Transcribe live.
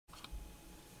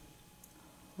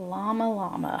Llama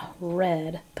Llama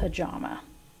Red Pajama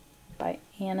by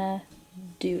Anna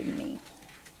Dewdney.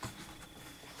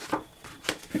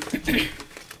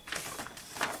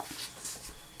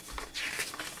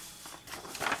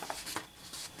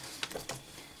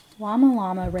 Llama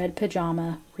Llama Red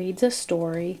Pajama reads a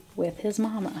story with his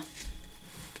mama.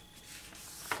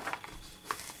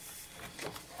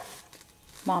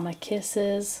 Mama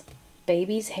kisses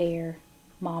baby's hair.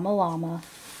 Mama Llama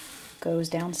goes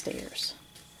downstairs.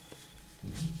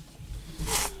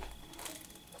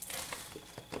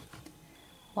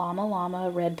 Llama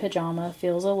Llama Red Pajama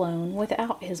feels alone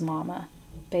without his mama.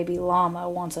 Baby Llama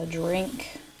wants a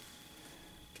drink.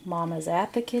 Mama's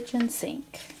at the kitchen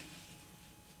sink.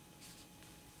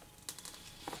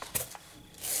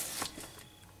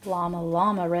 Llama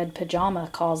Llama Red Pajama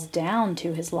calls down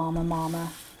to his llama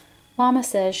mama. Mama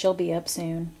says she'll be up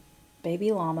soon.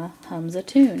 Baby Llama hums a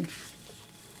tune.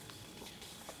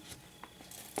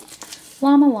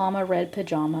 Llama Llama Red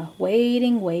Pajama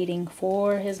waiting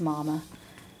for his mama.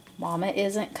 Mama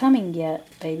isn't coming yet.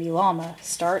 Baby Llama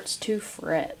starts to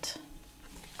fret.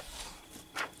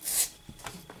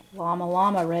 Llama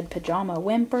Llama Red Pajama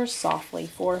whimpers softly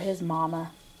for his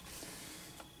mama.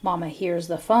 Mama hears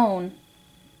the phone.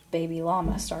 Baby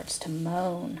Llama starts to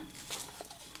moan.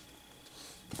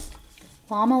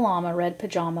 Llama Llama Red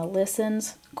Pajama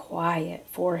listens quiet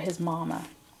for his mama.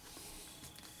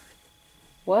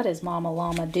 What is Mama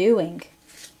Llama doing?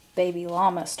 Baby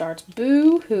Llama starts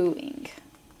boo-hooing.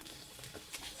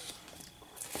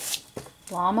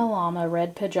 Llama Llama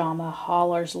Red Pajama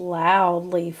hollers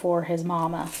loudly for his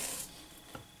mama.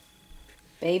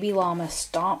 Baby Llama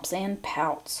stomps and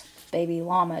pouts. Baby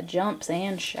Llama jumps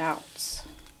and shouts.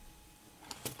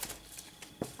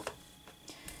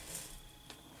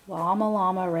 Llama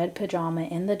Llama Red Pajama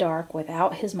in the dark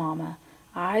without his mama.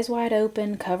 Eyes wide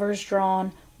open, covers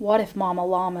drawn. What if Mama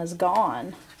Llama's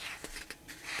gone?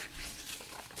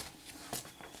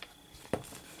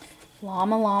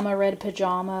 Llama Llama Red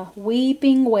Pajama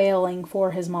weeping, wailing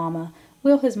for his mama.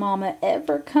 Will his mama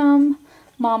ever come?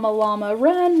 Mama Llama,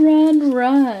 run, run,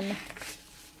 run.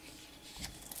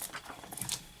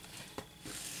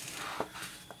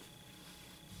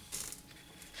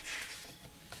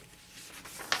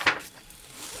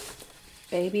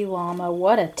 Baby Llama,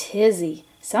 what a tizzy.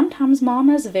 Sometimes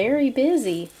Mama's very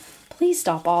busy. Please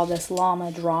stop all this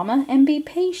llama drama and be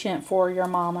patient for your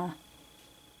mama.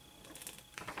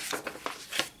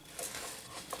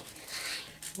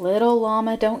 Little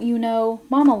llama, don't you know,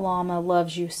 Mama Llama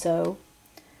loves you so.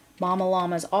 Mama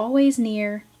Llama's always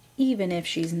near, even if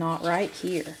she's not right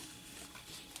here.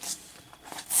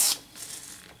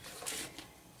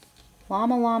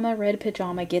 Llama Llama Red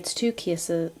Pajama gets 2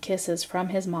 kisses from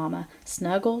his mama.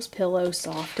 Snuggles pillow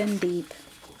soft and deep.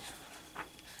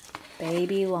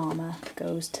 Baby Llama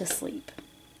goes to sleep.